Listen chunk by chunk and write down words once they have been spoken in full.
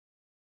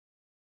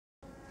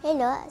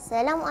Hello,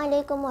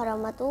 Assalamualaikum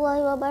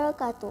warahmatullahi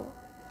wabarakatuh,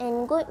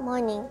 and good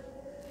morning.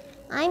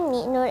 I'm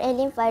Nur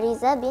Elin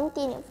Fariza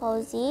binti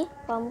Fauzi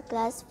from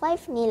class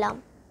 5 Nilam.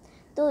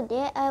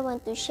 Today I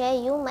want to share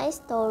you my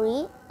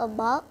story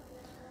about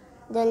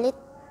the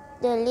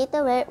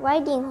Little Red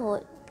Riding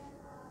Hood.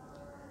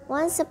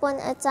 Once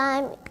upon a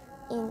time,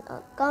 in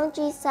a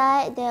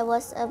countryside, there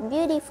was a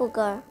beautiful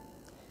girl.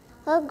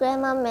 Her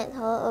grandma made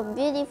her a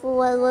beautiful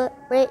velvet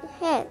red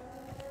hat.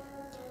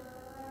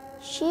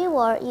 She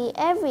wore it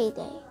every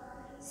day,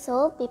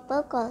 so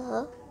people call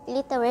her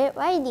Little Red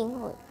Riding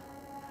Hood.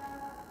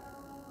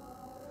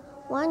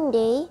 One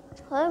day,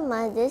 her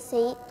mother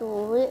said to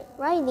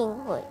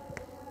Riding Hood,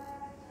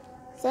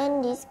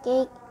 "Send this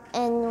cake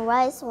and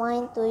rice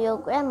wine to your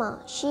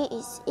grandma. She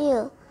is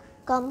ill.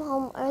 Come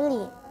home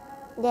early."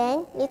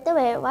 Then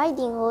Little Red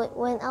Riding Hood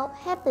went out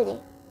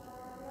happily.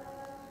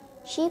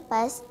 She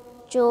passed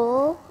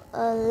through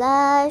a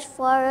large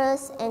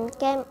forest and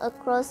came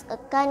across a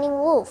cunning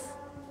wolf.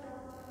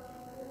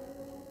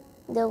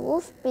 The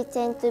wolf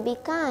pretended to be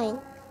kind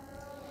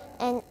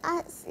and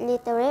asked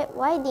Little Red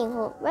Riding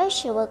Hood where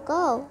she would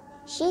go.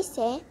 She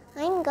said,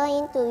 "I'm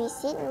going to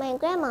visit my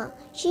grandma.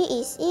 She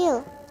is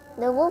ill."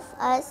 The wolf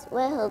asked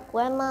where her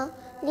grandma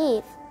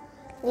lived.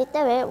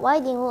 Little Red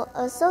Riding Hood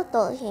also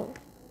told him.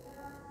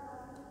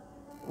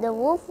 The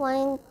wolf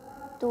wanted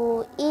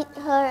to eat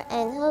her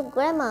and her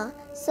grandma,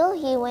 so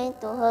he went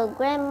to her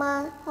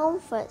grandma's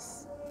home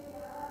first.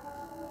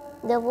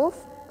 The wolf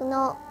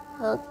knocked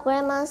her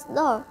grandma's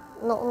door.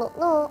 "Knock, knock,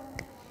 knock,"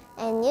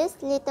 and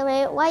used Little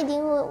Red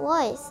Riding Hood's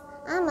voice.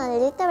 "I'm a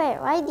Little Red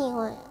Riding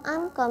Hood.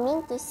 I'm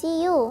coming to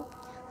see you."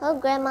 Her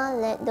grandma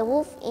let the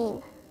wolf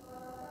in.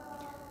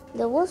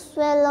 The wolf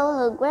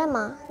swallowed her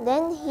grandma.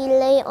 Then he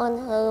lay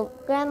on her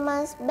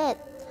grandma's bed,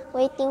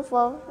 waiting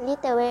for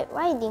Little Red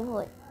Riding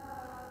Hood.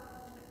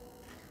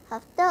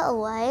 After a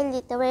while,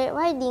 Little Red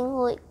Riding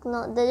Hood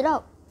knocked the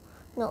door.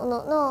 "Knock,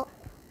 knock, knock."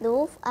 The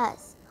wolf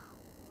asked,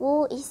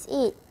 "Who is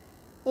it?"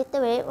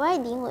 Little Red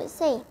Riding Hood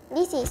said,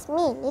 "This is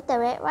me,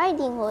 Little Red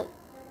Riding Hood."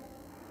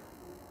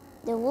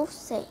 The wolf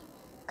said,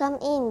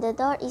 "Come in, the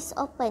door is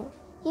open."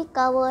 He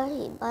covered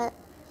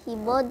his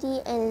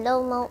body and low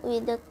mouth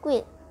with a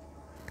quilt.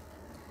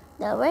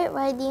 The Red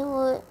Riding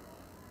Hood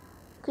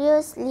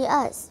curiously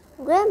asked,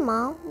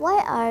 "Grandma,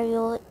 why are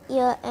your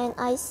ears and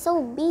eyes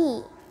so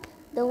big?"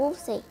 The wolf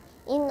said,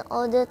 "In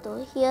order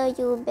to hear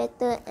you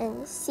better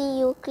and see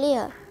you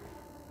clear."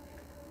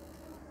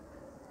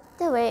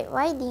 The Red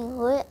Riding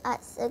Hood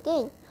asked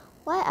again,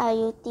 "Why are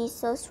your teeth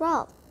so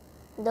sharp?"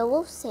 The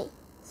wolf said,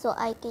 "So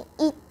I can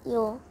eat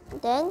you."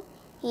 Then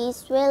he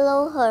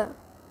swallowed her.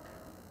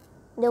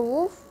 The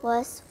wolf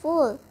was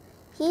full.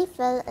 He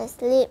fell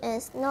asleep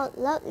and snored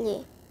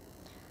loudly.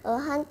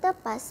 A hunter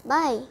passed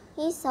by.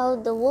 He saw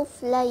the wolf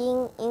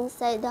lying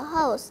inside the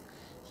house.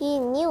 He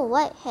knew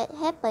what had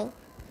happened.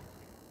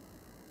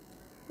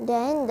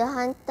 Then the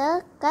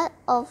hunter cut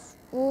off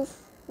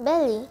wolf's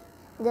belly.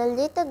 The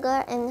little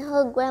girl and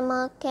her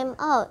grandma came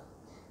out.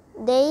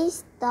 They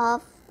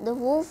stuffed the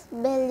wolf's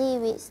belly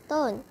with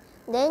stone.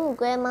 Then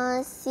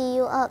grandma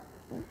sewed up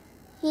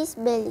his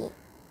belly.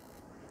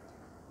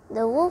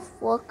 The wolf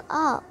woke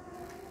up.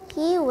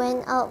 He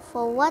went out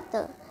for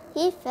water.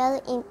 He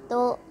fell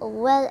into a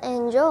well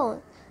and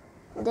drowned.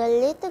 The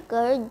little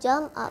girl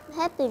jumped up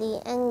happily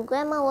and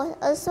grandma was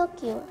also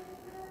cured.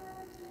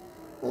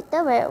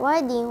 Little Red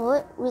Riding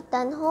Hood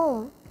returned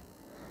home.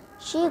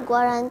 She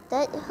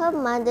guaranteed her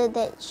mother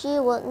that she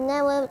would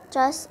never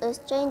trust a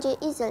stranger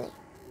easily.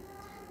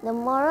 The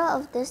moral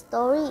of the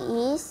story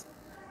is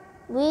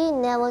we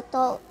never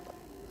talk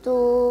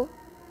to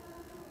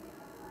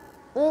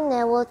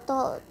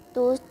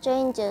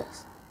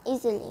strangers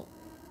easily.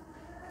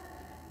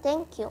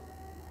 Thank you.